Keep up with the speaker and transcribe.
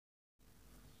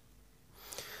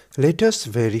Let us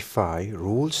verify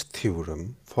Rolle's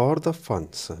theorem for the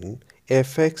function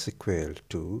fx equal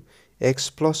to x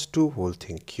plus 2 whole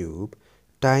thing cube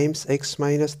times x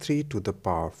minus 3 to the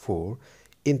power 4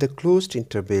 in the closed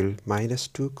interval minus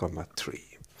 2 comma 3.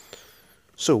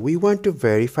 So we want to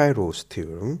verify Rolle's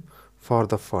theorem for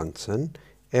the function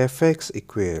fx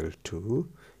equal to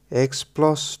x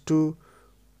plus 2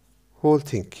 whole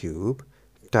thing cube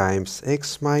times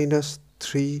x minus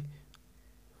 3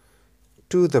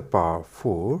 to the power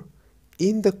 4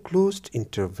 in the closed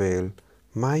interval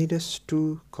minus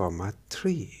 2 comma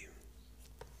 3.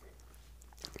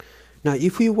 Now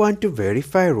if we want to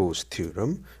verify Rolle's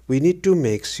theorem, we need to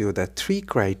make sure that three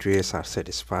criteria are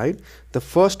satisfied. The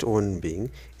first one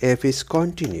being f is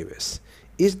continuous.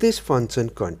 Is this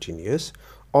function continuous?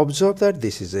 Observe that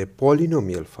this is a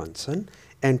polynomial function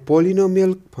and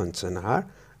polynomial functions are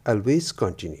always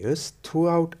continuous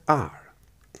throughout R.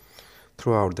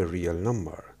 Throughout the real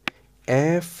number.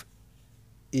 F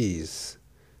is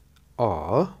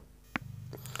a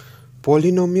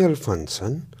polynomial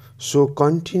function, so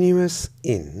continuous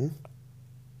in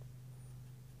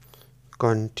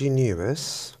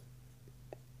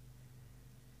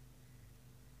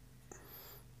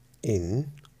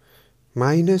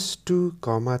minus 2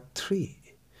 comma 3.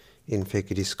 In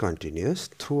fact, it is continuous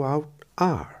throughout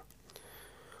R.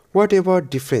 What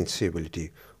about differentiability?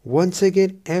 Once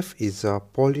again, f is a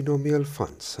polynomial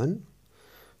function,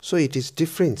 so it is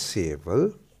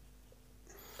differentiable.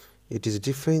 It is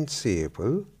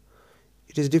differentiable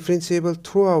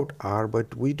throughout R,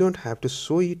 but we don't have to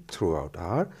show it throughout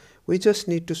R. We just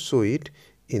need to show it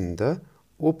in the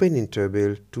open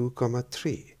interval 2 comma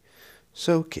 3.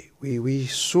 So okay, we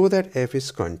show that f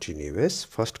is continuous.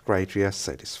 First criteria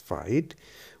satisfied.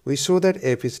 We show that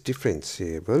f is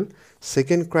differentiable.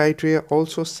 Second criteria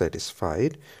also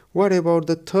satisfied. What about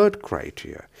the third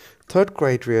criteria? Third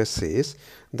criteria says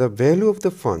the value of the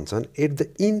function at the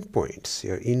endpoints,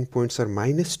 here endpoints are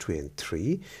minus 2 and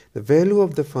 3, the value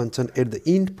of the function at the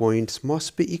endpoints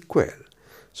must be equal.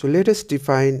 So let us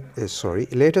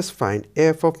find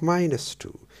f of minus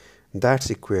 2.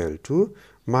 That's equal to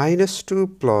minus 2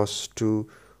 plus 2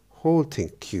 whole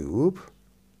thing cube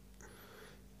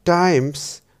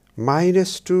times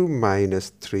minus 2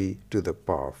 minus 3 to the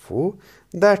power 4.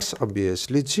 That's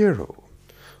obviously 0.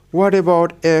 What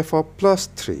about f of plus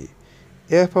 3?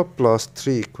 F of plus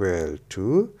 3 equal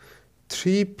to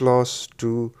 3 plus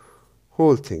 2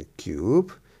 whole thing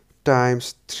cube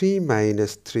times 3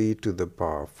 minus 3 to the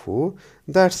power 4.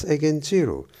 That's again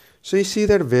 0. So you see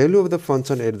that value of the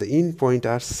function at the endpoint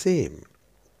are same.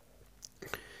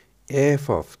 F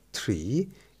of 3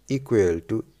 equal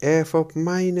to f of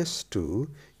minus 2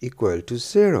 equal to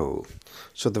 0.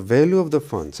 So the value of the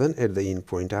function at the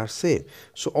endpoint are same.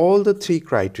 So all the three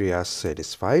criteria are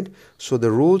satisfied. So the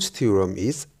Rolle's theorem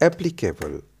is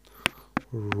applicable.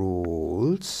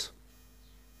 Rolle's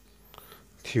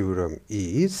theorem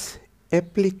is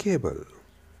applicable.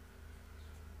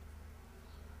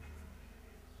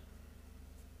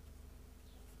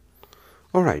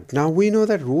 Alright, now we know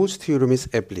that Rolle's theorem is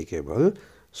applicable.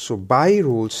 So by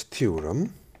Rolle's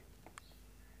theorem,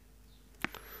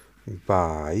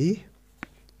 there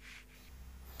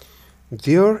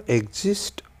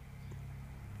exists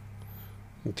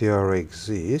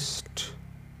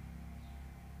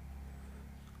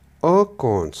a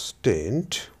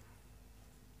constant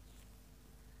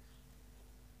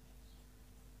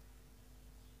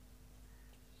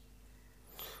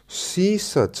C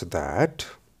such that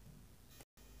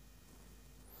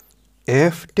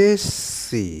f dash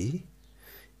c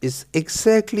is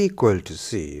exactly equal to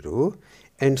 0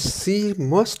 and c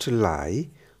must lie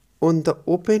on the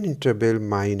open interval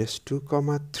minus 2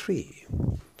 comma 3.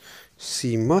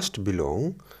 C must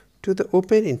belong to the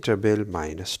open interval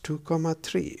minus 2 comma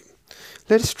 3.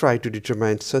 Let's try to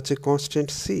determine such a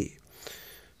constant c.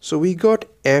 So we got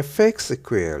fx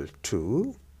equal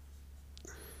to,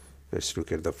 let's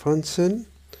look at the function,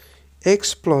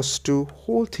 x plus 2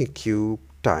 whole thing cube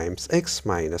times x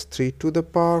minus 3 to the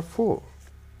power 4.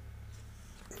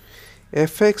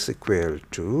 Fx equal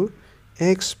to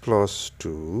x plus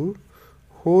 2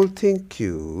 whole thing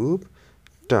cube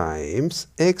times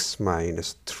x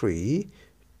minus 3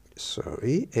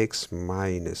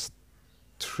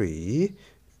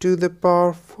 to the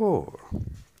power 4.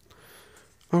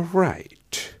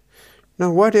 Alright.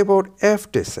 Now what about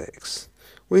f dash x?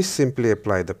 We simply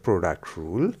apply the product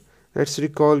rule. Let's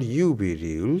recall UV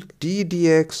rule. d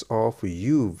dx of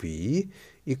UV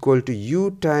equal to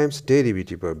u times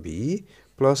derivative of b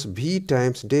plus v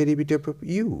times derivative of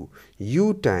u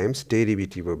times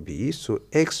derivative of b. So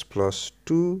x plus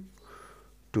 2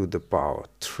 to the power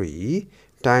 3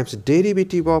 times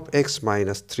derivative of x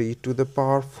minus 3 to the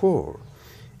power 4.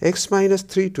 X minus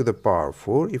 3 to the power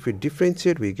 4, if we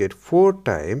differentiate, we get 4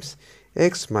 times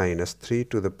x minus 3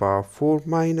 to the power 4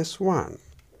 minus 1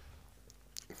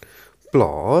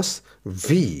 plus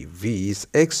v is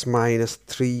x minus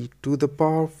 3 to the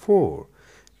power 4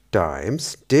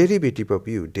 times derivative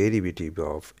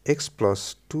of x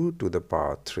plus 2 to the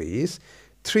power 3 is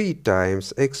 3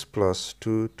 times x plus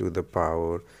 2 to the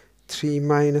power 3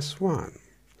 minus 1.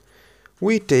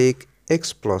 We take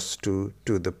x plus 2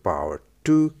 to the power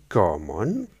 2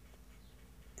 common,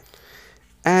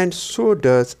 and so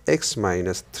does x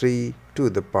minus 3 to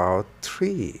the power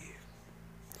 3.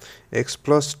 X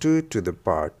plus 2 to the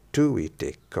power 2 we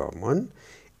take common,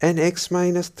 and x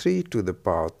minus 3 to the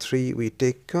power 3 we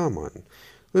take common.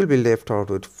 We'll be left out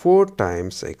with 4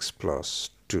 times x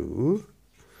plus 2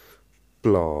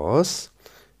 plus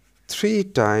 3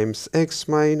 times x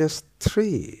minus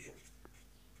 3.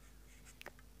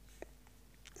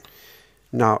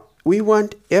 Now we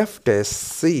want f dash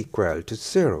c equal to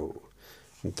 0.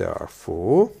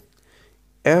 Therefore,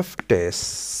 f dash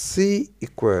c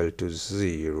equal to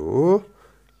 0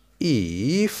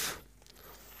 if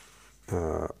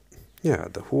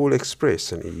the whole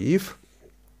expression if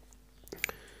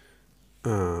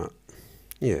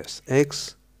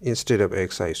x, instead of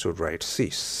x I should write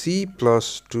c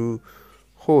plus 2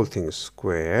 whole thing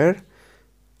square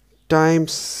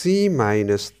times c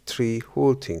minus 3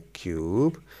 whole thing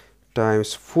cube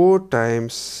times 4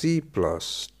 times c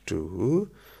plus 2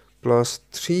 plus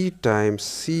 3 times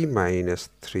c minus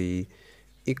 3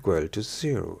 equal to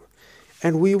 0.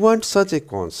 And we want such a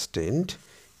constant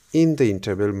in the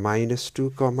interval minus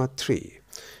 2 comma 3.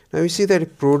 Now we see that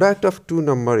if product of two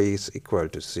numbers is equal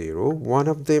to 0, one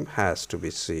of them has to be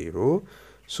 0.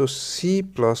 So c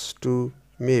plus 2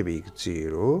 may be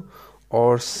 0,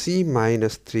 or c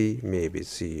minus 3 may be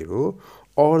 0,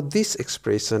 or this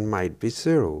expression might be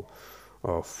 0.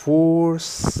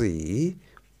 4c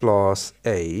plus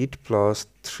 8 plus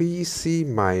 3c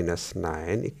minus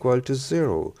 9 equal to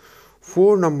 0.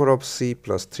 4 number of c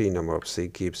plus 3 number of c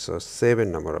gives us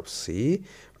 7 number of c.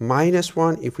 Minus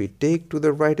 1, if we take to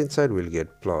the right hand side, we'll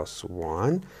get plus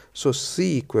 1. So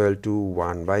c equal to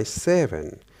 1 by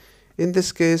 7. In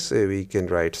this case, we can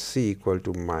write c equal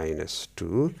to minus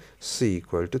 2, c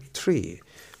equal to 3.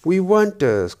 We want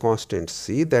a constant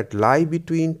c that lie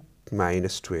between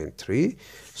minus 2 and 3.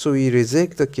 So we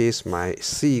reject the case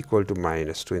c equal to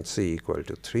minus 2 and c equal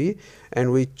to 3,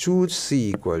 and we choose c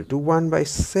equal to 1 by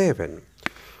 7.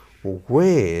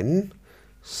 When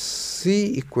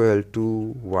c equal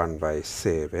to 1 by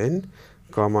 7,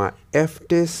 comma f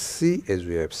dash c, as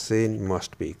we have seen,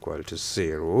 must be equal to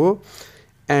 0,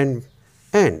 and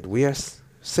we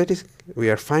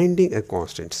are finding a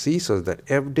constant c so that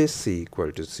f dash c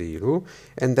equal to 0,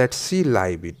 and that c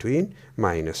lie between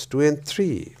minus 2 and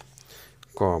 3,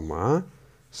 comma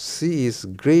c is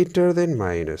greater than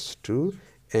minus 2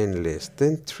 and less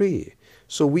than 3.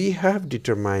 So we have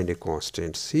determined a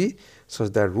constant c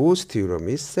such that Rolle's theorem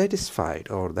is satisfied,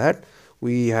 or that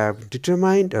we have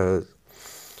determined a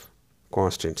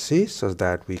constant c such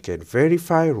that we can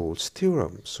verify Rolle's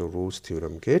theorem. So Rolle's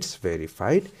theorem gets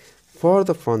verified for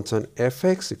the function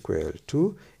fx equal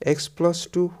to x plus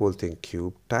 2 whole thing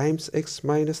cube times x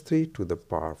minus 3 to the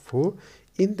power 4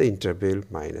 in the interval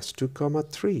minus 2 comma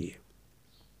 3.